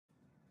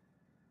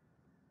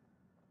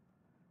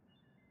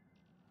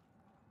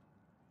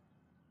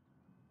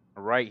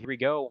All right, here we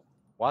go.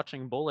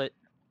 Watching Bullet.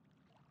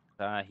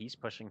 He's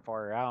pushing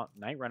far out.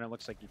 NightRunner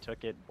looks like he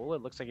took it.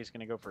 Bullet looks like he's going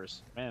to go for a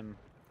swim.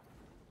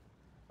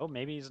 Oh,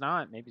 maybe he's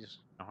not. Maybe he's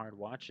going to hard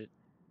watch it.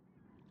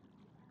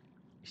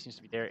 He seems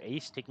to be there.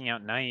 Ace taking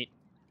out Knight.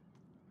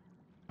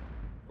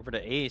 Over to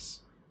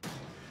Ace.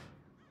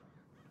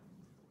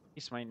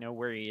 Ace might know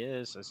where he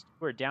is. As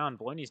two are down,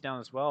 Vloney's down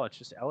as well. It's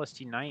just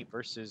LST Knight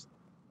versus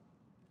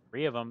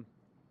three of them.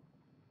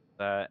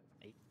 Ace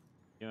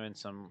doing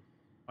some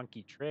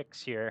funky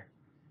tricks here.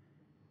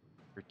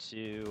 For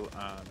two,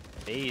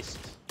 Base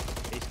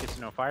gets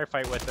into a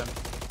firefight with him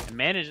and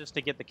manages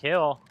to get the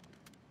kill.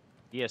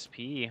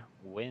 VSP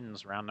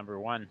wins round number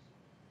 1.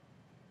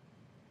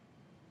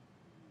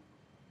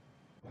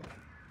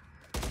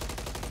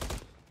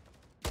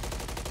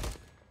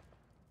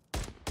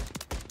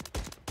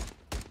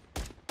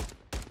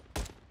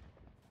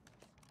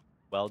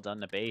 Well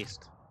done to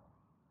Based.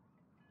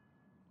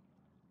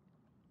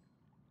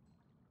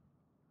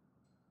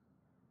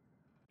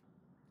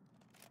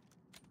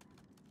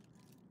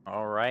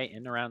 All right,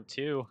 in round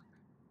 2,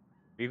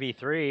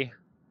 3v3.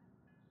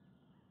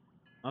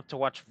 Up to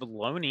watch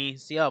Vloney.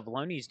 See how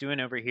Vloney's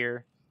doing over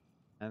here.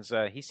 As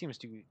he seems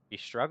to be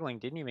struggling.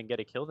 Didn't even get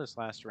a kill this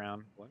last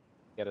round.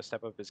 Got to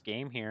step up his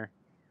game here.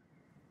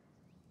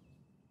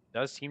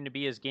 Does seem to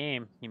be his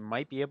game. He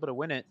might be able to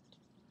win it.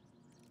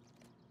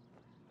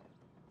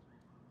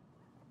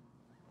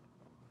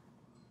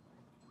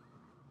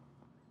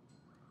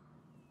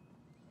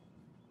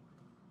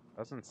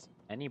 Doesn't see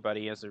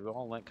anybody as they're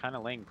all kind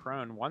of laying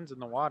prone. One's in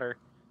the water.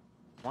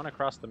 One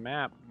across the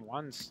map.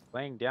 One's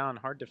laying down,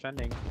 hard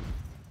defending.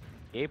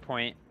 A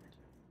point.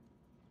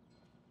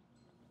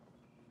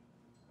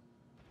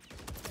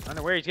 I don't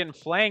know where he's getting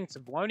flanked.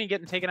 Vloney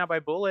getting taken out by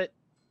Bullet.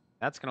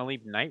 That's going to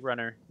leave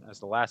NightRunner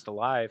as the last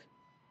alive.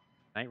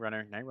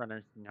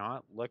 NightRunner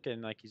not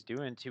looking like he's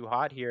doing too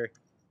hot here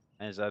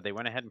as they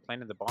went ahead and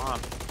planted the bomb.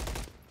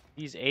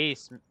 He's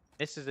Ace.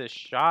 Misses his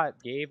shot.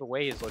 Gave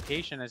away his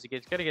location as he's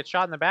going to get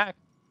shot in the back.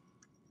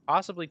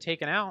 Possibly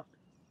taken out.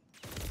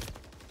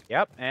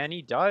 Yep, and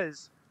he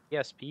does.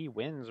 VSP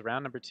wins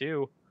round number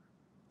 2.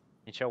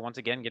 NHL once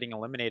again getting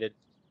eliminated.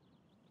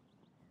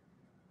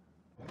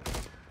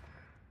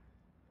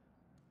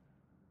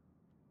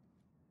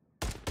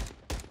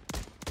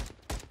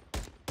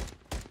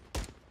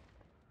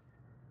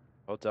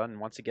 Well done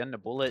once again to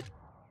Bullet.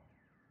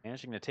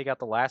 Managing to take out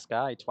the last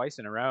guy twice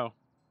in a row.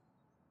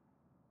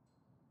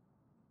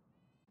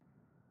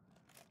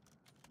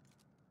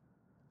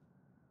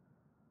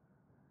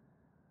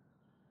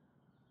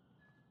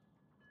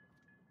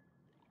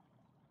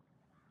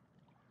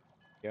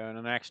 Go in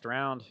the next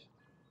round.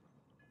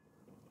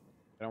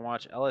 Gonna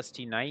watch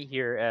LST Knight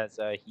here as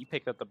he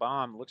picked up the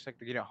bomb. Looks like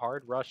they're getting a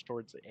hard rush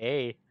towards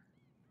A,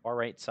 far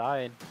right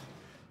side.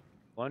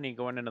 Vloney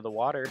going into the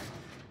water.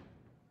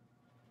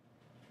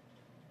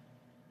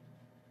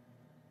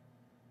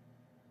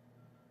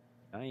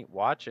 Knight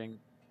watching.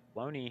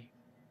 Vloney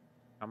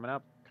coming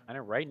up kind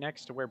of right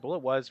next to where Bullet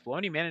was.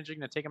 Vloney managing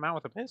to take him out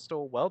with a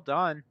pistol. Well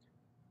done.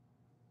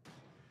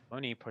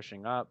 Vloney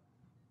pushing up.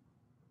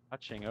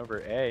 Touching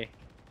over A.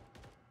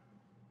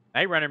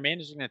 NightRunner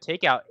managing to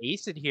take out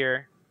Acid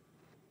here.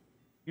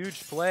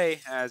 Huge play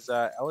as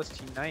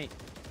LST Knight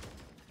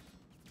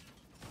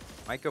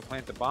might go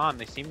plant the bomb.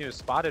 They seem to have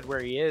spotted where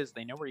he is.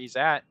 They know where he's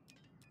at.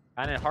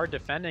 Kind of hard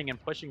defending and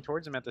pushing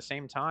towards him at the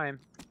same time.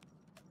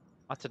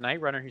 Lots of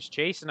NightRunner who's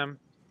chasing him.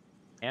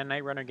 And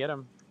NightRunner get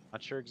him.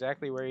 Not sure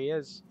exactly where he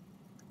is.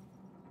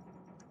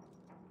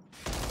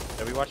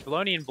 So we watch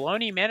Vloney, and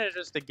Vloney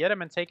manages to get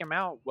him and take him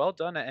out. Well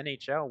done to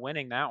NHL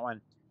winning that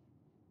one.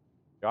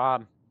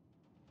 Job.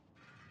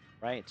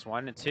 Right, it's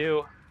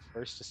 1-2.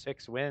 First to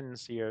 6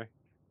 wins here.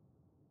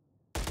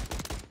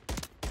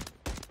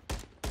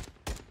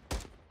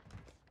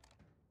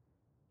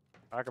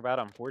 Talk about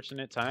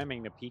unfortunate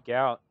timing to peek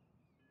out.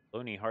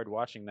 Vloney hard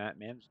watching that,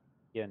 man.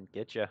 Again,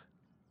 get ya.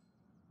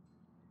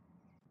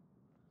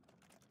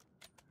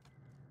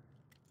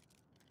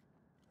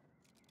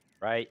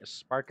 Right, a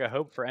spark of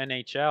hope for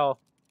NHL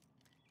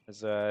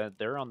as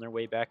they're on their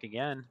way back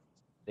again.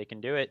 They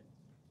can do it.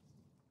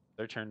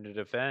 Their turn to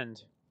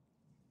defend.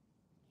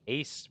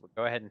 Ace will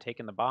go ahead and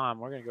taking the bomb.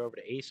 We're going to go over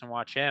to Ace and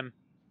watch him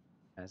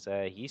as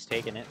he's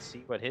taking it.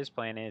 See what his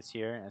plan is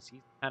here as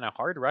he's kind of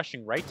hard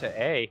rushing right to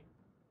A.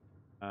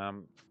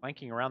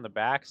 Flanking around the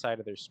back side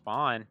of their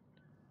spawn.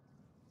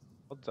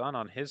 Well done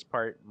on his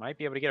part. Might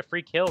be able to get a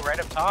free kill right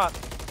up top.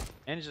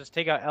 And just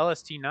take out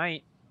LST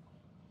Knight.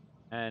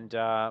 And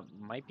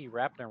might be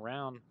wrapping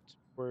around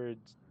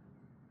towards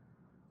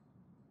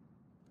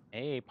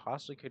A.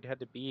 Possibly could head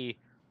to B.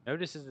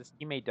 Notices his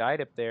teammate died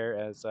up there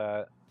as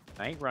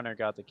NightRunner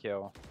got the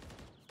kill.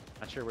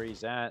 Not sure where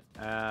he's at.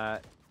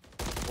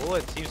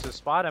 Bullet seems to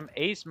spot him.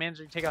 Ace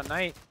managing to take out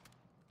Knight.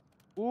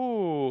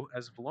 Ooh,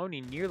 as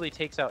Vloney nearly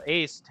takes out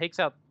Ace. Takes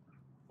out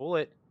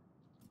Bullet.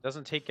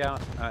 Doesn't take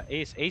out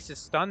Ace. Ace is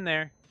stunned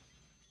there.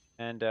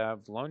 And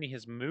Vloney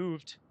has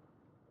moved.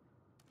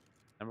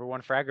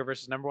 #1 fragger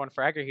versus #1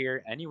 fragger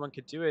here. Anyone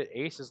could do it.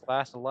 Ace is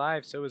last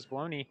alive. So is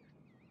Vloney.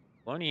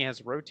 Vloney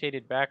has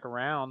rotated back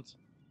around.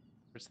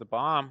 There's the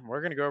bomb.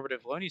 We're going to go over to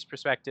Vloney's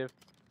perspective.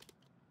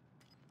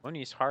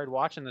 Vloney's hard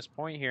watching this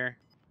point here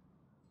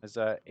as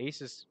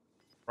Ace is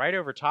right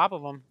over top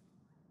of him.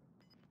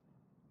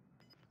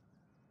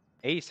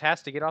 Ace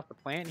has to get off the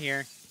plant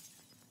here.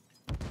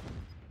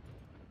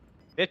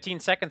 15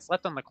 seconds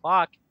left on the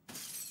clock.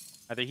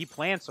 Either he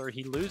plants or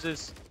he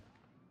loses.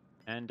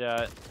 And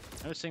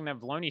noticing that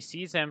Vloney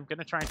sees him, going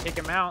to try and take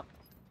him out.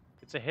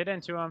 Gets a hit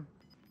into him.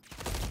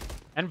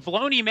 And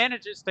Vloney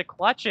manages to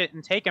clutch it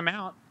and take him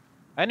out.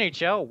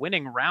 NHL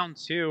winning round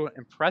 2.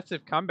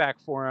 Impressive comeback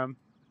for him.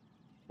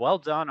 Well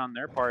done on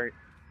their part.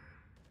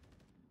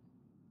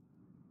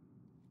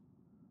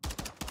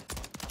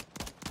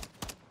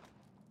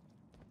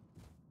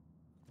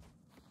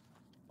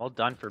 Well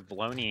done for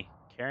Vloney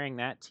carrying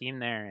that team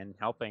there and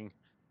helping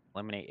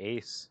eliminate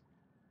Ace.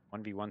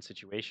 1v1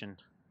 situation.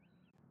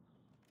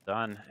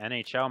 Done.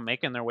 NHL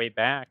making their way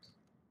back.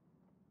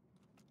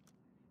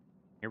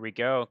 Here we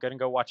go. Gonna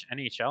go watch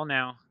NHL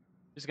now.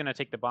 Who's gonna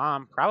take the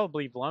bomb?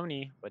 Probably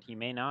Vloney, but he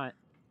may not.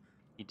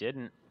 He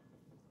didn't.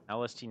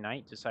 LST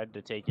Knight decided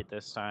to take it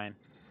this time.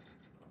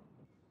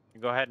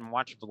 Go ahead and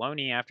watch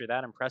Vloney after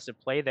that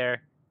impressive play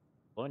there.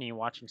 Vloney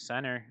watching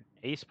center.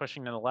 Ace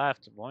pushing to the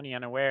left. Vloney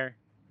unaware.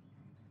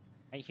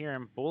 I hear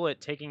him. Bullet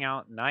taking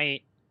out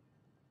Knight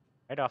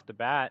right off the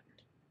bat.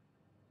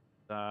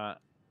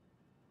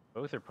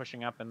 Both are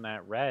pushing up in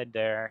that red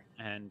there,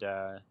 and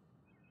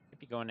could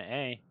be going to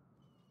A.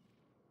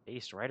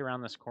 Ace right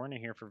around this corner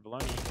here for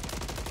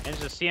Vloney. And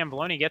just see him.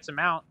 Vloney gets him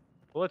out.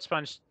 Bullet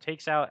Sponge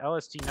takes out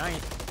LST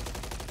Knight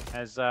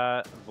as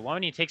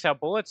Vloney takes out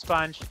Bullet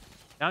Sponge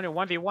down to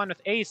 1v1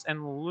 with Ace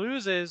and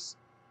loses.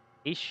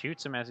 Ace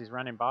shoots him as he's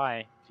running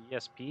by.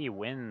 VSP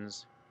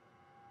wins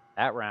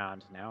that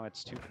round. Now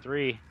it's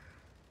 2-3.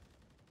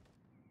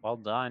 Well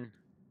done.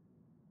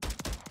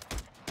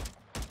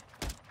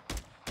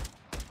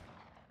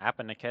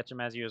 Happened to catch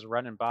him as he was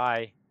running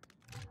by.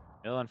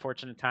 Real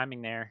unfortunate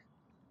timing there.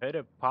 Could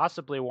have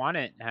possibly won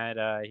it had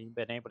he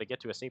been able to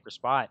get to a safer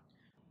spot.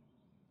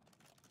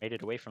 Made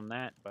it away from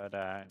that, but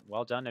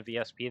well done to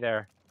VSP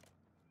there.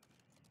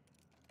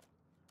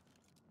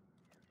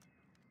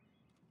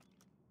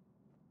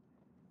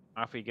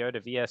 Off we go to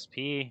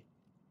VSP. I'm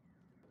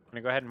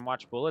gonna go ahead and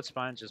watch Bullet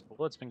Sponge as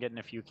Bullet's been getting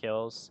a few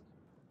kills.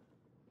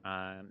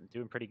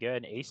 Doing pretty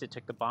good. Ace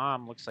took the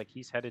bomb. Looks like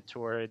he's headed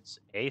towards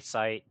A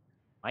site.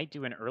 Might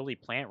do an early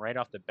plant right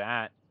off the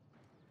bat.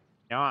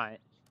 Not.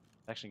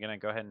 Actually gonna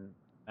go ahead and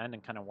end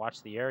and kind of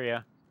watch the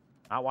area.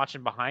 Not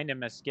watching behind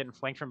him as he's getting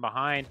flanked from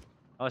behind.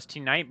 LST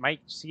Knight might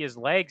see his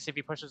legs if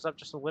he pushes up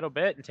just a little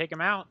bit and take him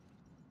out.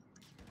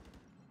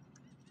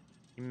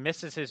 He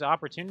misses his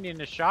opportunity in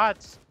the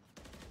shots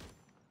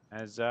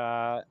as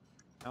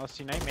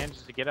LST Knight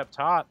manages to get up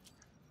top.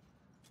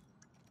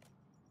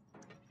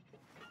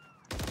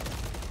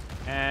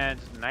 And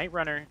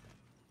NightRunner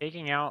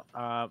taking out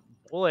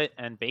Bullet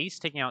and Base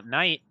taking out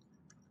Knight.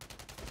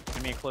 It's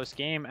gonna be a close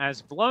game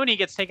as Vloney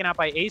gets taken out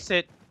by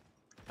Aceit.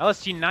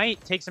 LST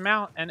Knight takes him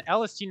out, and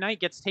LST Knight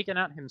gets taken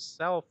out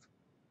himself.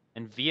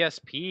 And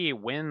VSP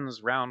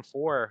wins round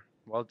 4.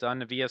 Well done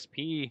to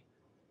VSP.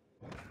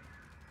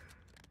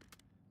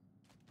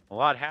 A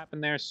lot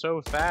happened there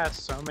so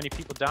fast, so many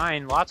people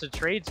dying, lots of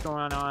trades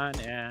going on,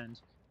 and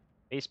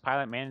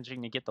Basedpilot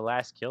managing to get the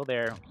last kill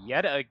there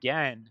yet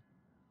again.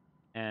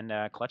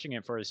 And clutching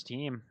it for his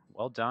team.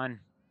 Well done.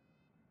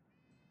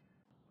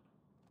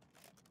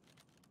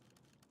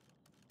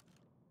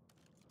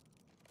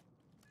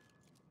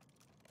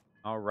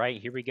 All right,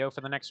 here we go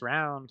for the next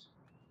round.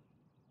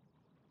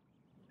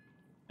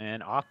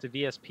 And off to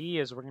VSP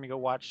as we're going to go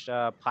watch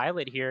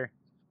Pilot here.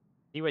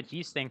 See what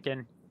he's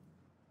thinking.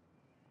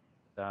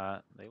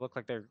 They look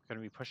like they're going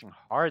to be pushing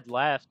hard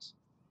left.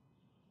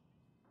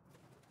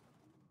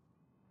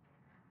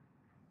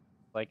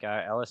 Like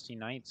LST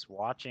Knight's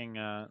watching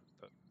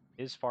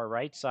his far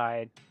right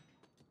side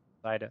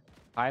of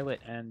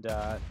Pilot, and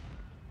the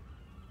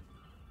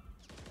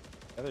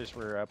others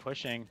were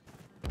pushing.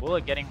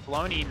 Bullet getting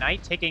Vloney.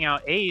 Knight taking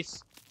out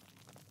Ace.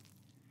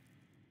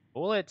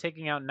 Bullet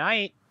taking out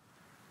Knight.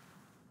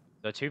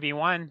 The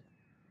 2v1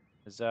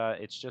 is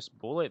it's just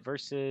Bullet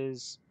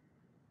versus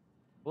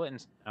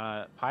Bullet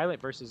and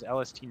Pilot versus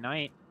LST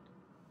Knight.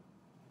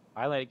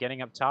 Pilot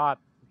getting up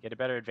top, get a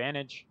better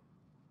advantage.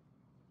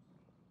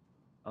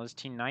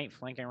 LST Knight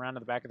flanking around to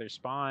the back of their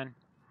spawn.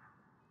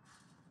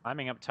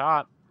 Climbing up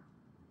top.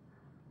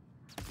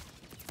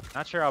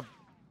 Not sure how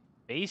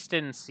Base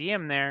didn't see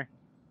him there.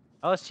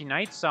 LST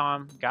Knight saw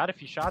him, got a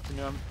few shots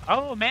into him.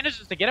 Oh,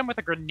 manages to get him with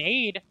a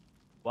grenade.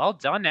 Well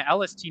done to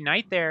LST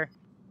Knight there.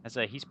 As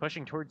he's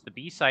pushing towards the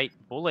B site.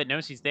 Bullet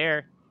knows he's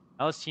there.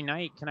 LST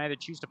Knight can either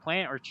choose to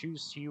plant or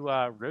choose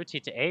to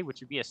rotate to A,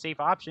 which would be a safe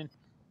option.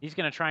 He's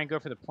going to try and go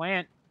for the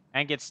plant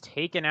and gets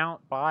taken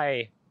out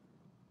by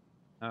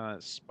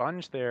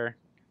Sponge there.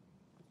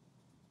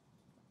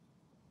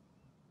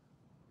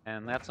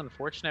 And that's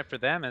unfortunate for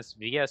them as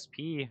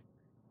VSP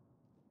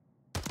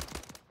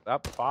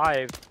up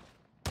 5.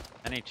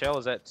 NHL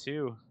is at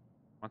 2.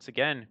 Once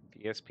again,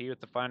 VSP with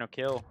the final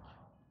kill.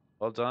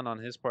 Well done on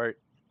his part.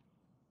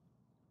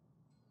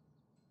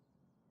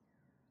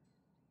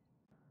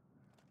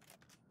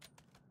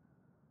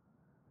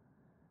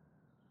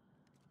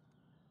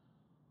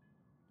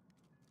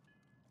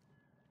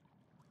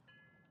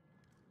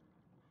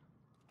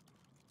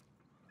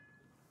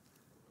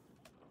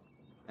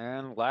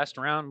 And last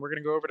round, we're going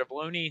to go over to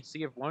Vloney,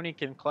 see if Vloney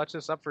can clutch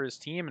this up for his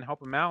team and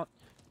help him out.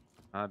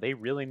 They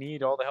really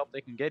need all the help they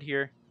can get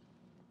here.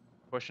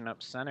 Pushing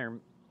up center.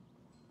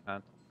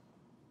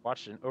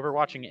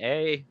 Overwatching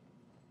A.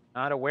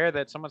 Not aware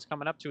that someone's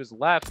coming up to his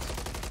left.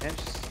 And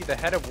just see the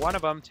head of one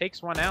of them.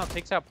 Takes one out.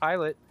 Takes out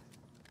Pilot.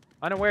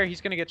 Unaware he's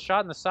going to get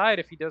shot in the side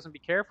if he doesn't be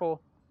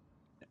careful.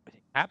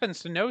 Happens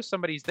to know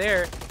somebody's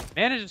there.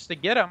 Manages to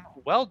get him.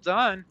 Well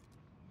done.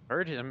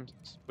 Heard him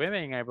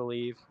swimming, I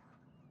believe.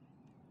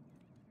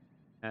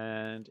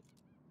 And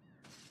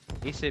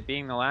Aceit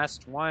being the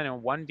last one, a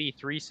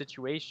 1v3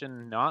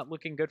 situation. Not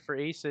looking good for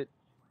Aceit.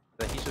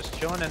 But he's just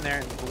chilling in there.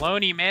 And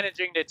Vloney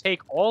managing to take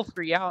all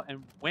three out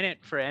and win it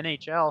for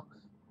NHL.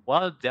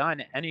 Well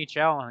done,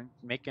 NHL,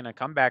 making a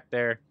comeback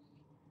there.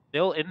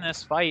 Still in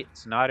this fight.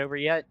 It's not over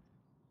yet.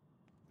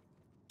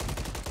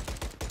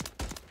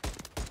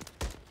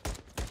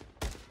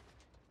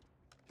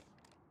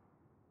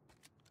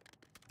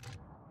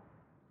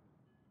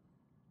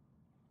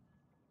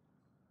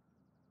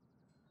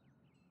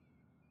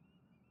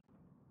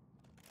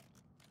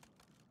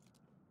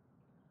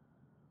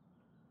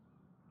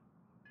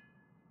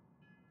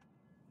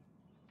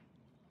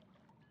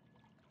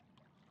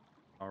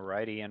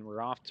 Alrighty, and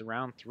we're off to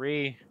round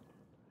 3.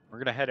 We're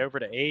going to head over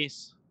to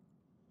Ace.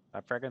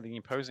 Fragging the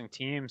opposing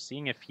team,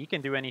 seeing if he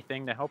can do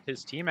anything to help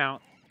his team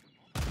out.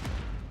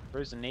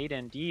 Throws a nade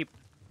in deep.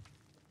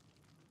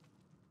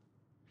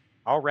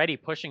 Already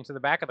pushing to the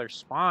back of their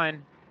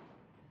spawn.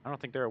 I don't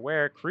think they're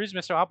aware. Cruise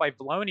missile out by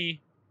Vloney.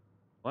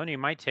 Vloney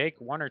might take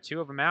one or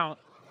two of them out.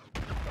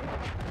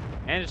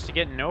 Managed to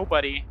get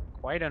nobody.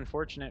 Quite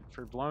unfortunate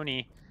for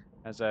Vloney,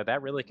 as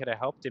that really could have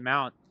helped him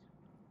out.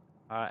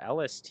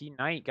 LST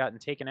Knight gotten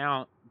taken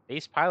out.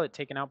 Basedpilot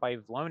taken out by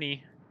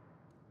Vloney.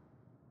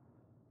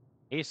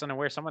 Ace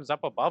unaware someone's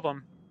up above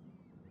him.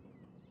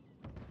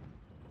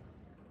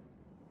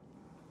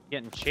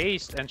 Getting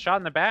chased and shot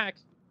in the back.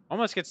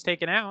 Almost gets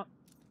taken out.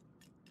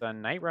 The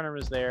NightRunner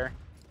was there.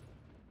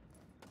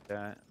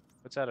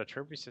 Puts out a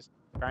trophy system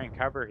to try and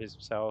cover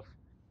himself.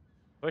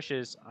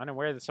 Pushes,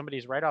 unaware that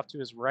somebody's right off to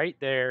his right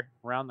there,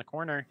 around the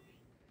corner.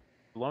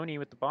 Vloney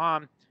with the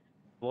bomb.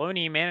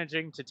 Vloney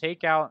managing to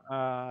take out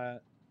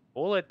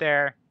Bullet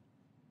there.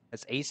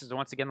 As Ace is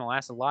once again the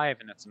last alive,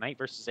 and it's Knight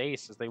versus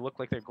Ace as they look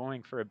like they're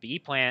going for a B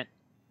plant.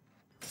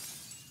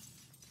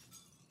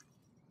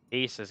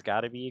 Ace has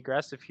got to be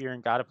aggressive here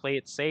and got to play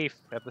it safe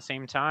at the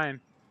same time.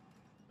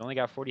 He's only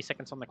got 40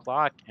 seconds on the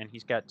clock, and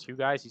he's got two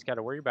guys he's got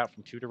to worry about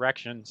from two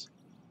directions.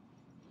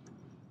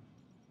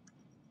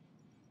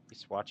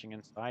 He's watching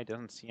inside,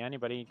 doesn't see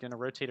anybody. Going to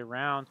rotate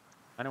around,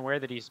 unaware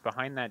that he's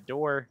behind that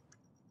door.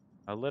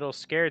 A little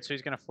scared, so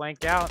he's going to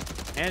flank out.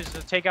 Manages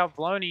to take out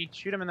Vloney,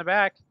 shoot him in the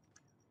back.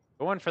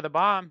 Going for the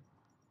bomb.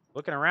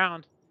 Looking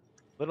around.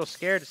 A little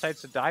scared, decides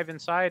to dive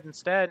inside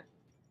instead.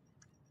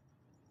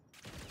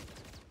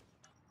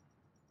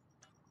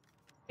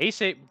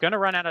 Aceit going to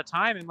run out of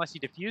time unless he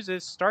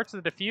defuses. Starts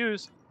the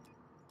defuse.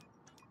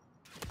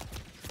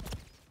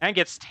 And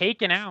gets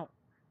taken out.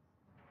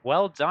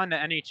 Well done to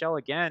NHL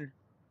again.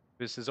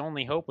 Because his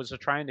only hope was to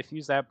try and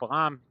defuse that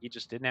bomb. He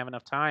just didn't have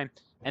enough time.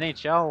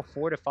 NHL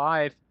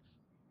 4-5.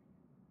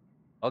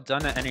 Well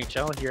done to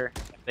NHL here.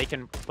 If they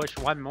can push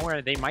one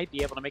more, they might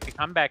be able to make a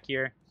comeback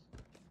here.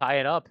 Tie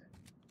it up.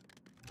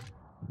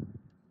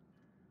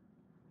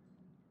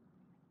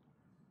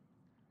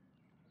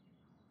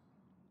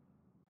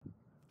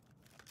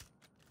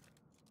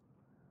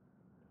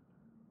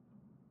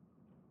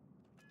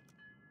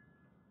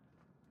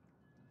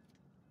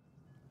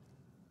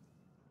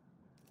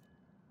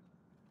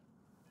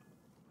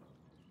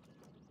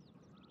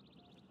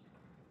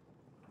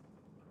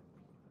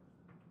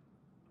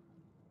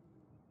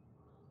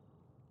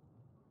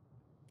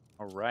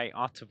 All right,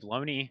 off to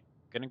Vloney.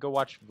 Gonna go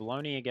watch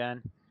Vloney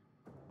again.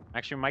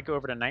 Actually, we might go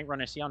over to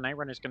NightRunner, see how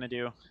NightRunner's gonna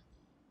do.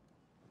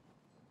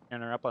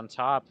 And they're up on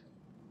top.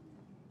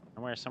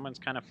 And where someone's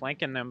kind of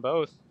flanking them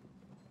both.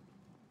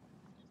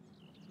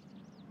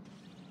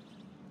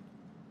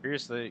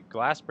 Here's the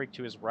glass break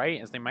to his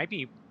right, as they might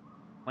be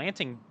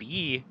planting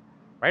B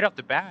right off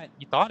the bat.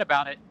 He thought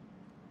about it.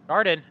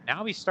 Started.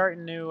 Now he's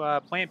starting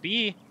to plant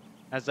B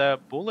as a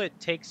Bullet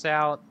takes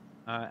out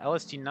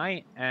LST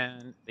Knight,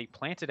 and they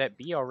planted at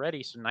B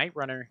already, so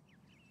NightRunner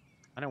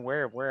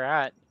unaware of where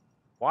at.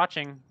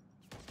 Watching.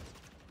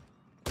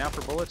 Now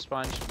for Bullet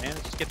Sponge.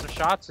 Manages to get some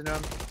shots in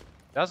him.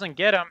 Doesn't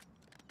get him.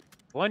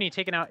 Vloney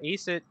taking out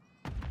Aceit.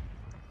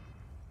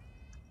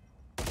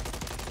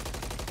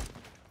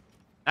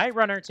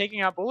 NightRunner taking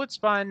out Bullet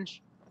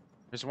Sponge.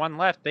 There's one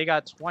left. They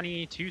got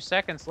 22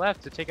 seconds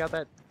left to take out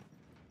that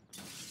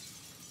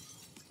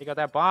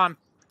bomb.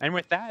 And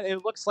with that,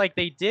 it looks like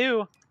they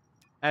do,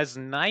 as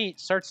Knight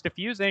starts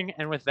defusing,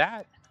 and with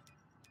that,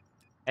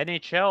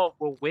 NHL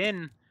will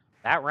win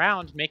that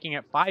round, making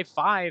it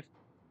 5-5.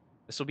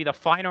 This will be the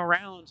final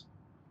round.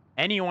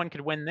 Anyone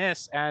could win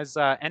this as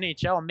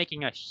NHL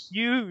making a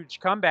huge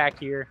comeback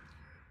here.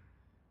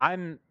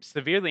 I'm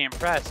severely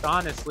impressed,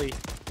 honestly.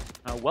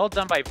 Well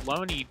done by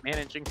Vloney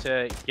managing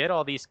to get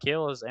all these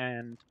kills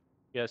and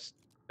just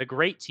the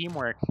great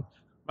teamwork.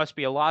 Must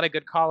be a lot of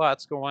good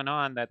callouts going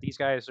on that these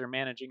guys are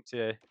managing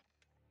to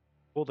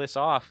pull this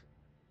off.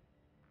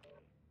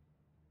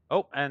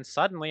 Oh, and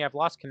suddenly I've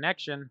lost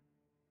connection.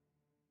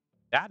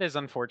 That is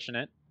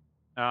unfortunate.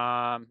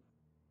 That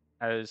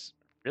is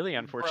really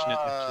unfortunate,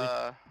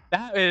 actually.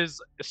 That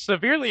is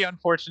severely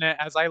unfortunate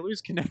as I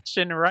lose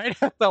connection right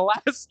at the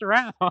last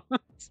round.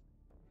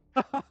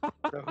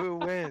 So who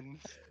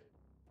wins?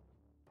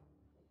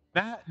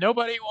 That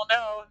nobody will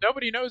know.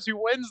 Nobody knows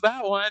who wins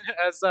that one.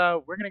 As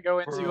we're gonna go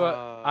into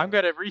I'm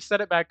gonna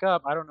reset it back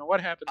up. I don't know what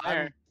happened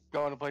there. I'm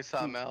going to play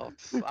something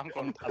else. I'm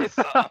going to play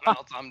something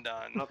else. I'm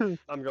done.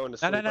 I'm going to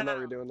sleep. I'm not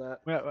redoing that.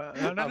 No.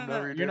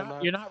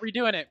 You're not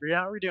redoing it. You're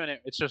not redoing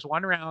it. It's just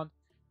one round.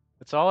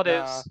 That's all it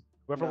is.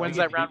 Whoever wins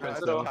that round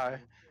wins it all.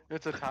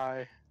 It's a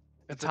tie.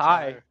 It's a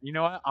tie. You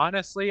know what?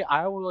 Honestly,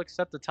 I will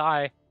accept the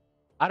tie.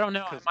 I don't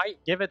know. I might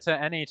give it to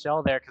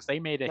NHL there because they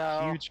made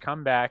a huge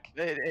comeback.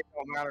 It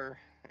don't matter.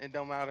 It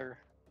don't matter.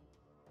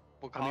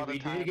 We'll call we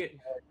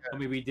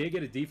did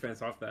get a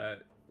defense off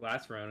that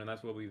last round, and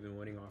that's what we've been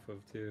winning off of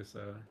too.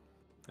 So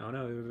I don't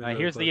know. Really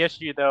here's the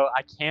issue, though.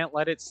 I can't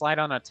let it slide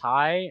on a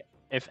tie.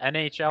 If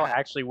NHL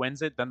actually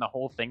wins it, then the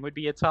whole thing would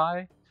be a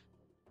tie.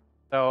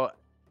 So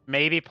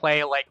maybe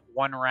play like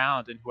one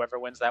round, and whoever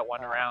wins that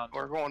one round.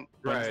 We're going.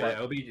 Right. Yeah,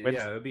 it'll be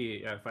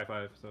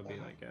 5-5. So it'll be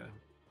like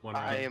one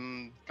round. I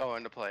am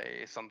going to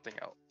play something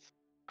else.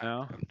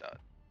 No. I'm done.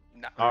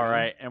 No. All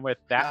right, and with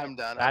that, I'm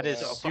done. that is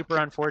super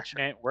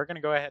unfortunate. We're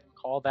gonna go ahead and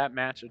call that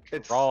match a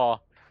draw.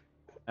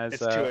 As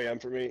it's 2 a.m.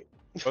 for me.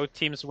 Both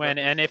teams win,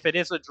 and if it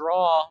is a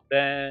draw,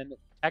 then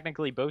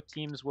technically both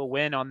teams will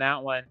win on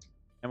that one.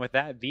 And with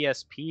that,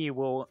 VSP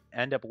will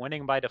end up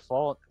winning by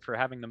default for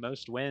having the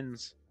most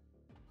wins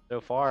so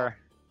far.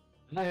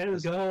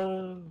 Let's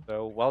go.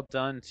 So well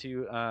done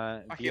to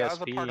VSP.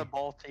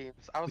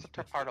 I was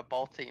a part of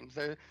both teams.